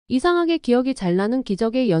이상하게 기억이 잘 나는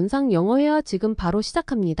기적의 연상 영어회화 지금 바로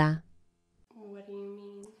시작합니다. What do you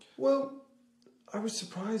mean? Well, I was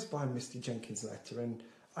surprised by Mr. Jenkins' letter and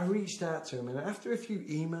I reached out to him, and after a few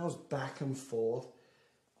emails back and forth,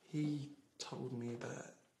 he told me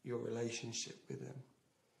about your relationship with him.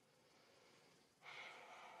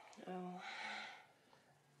 Oh.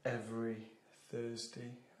 Every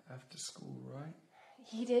Thursday after school, right?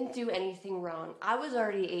 He didn't do anything wrong. I was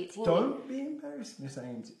already 18. Don't be embarrassed, Miss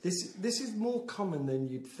Ames. This is more common than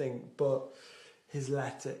you'd think, but his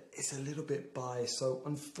letter is a little bit biased, so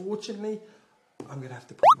unfortunately, I'm going to have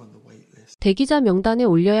to put you on the wait list. 대기자 명단에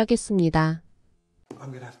올려야겠습니다. I'm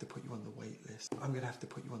going to have to put you on the wait list. I'm going to have to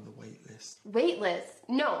put you on the wait list. Wait list?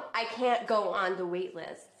 No, I can't go on the wait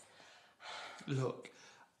list. Look,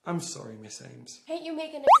 I'm sorry, Miss Ames. Can't you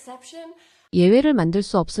make an exception? 예외를 만들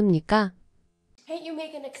수 없습니까? Can't you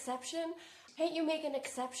make an exception? Can't you make an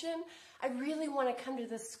exception? I really want to come to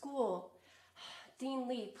this school. Dean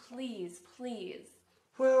Lee, please, please.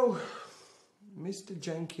 Well, Mr.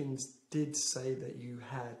 Jenkins did say that you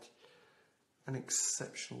had an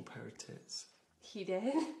exceptional pair of tits. He did?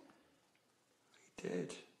 He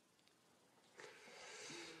did.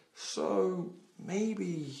 So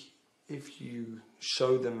maybe if you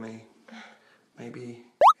show them me, maybe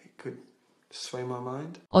it could sway my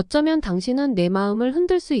mind. 어쩌면 당신은 내 마음을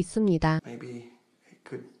흔들 수 있습니다. Maybe it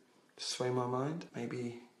could sway my mind.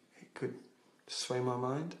 Maybe it could sway my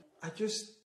mind. I just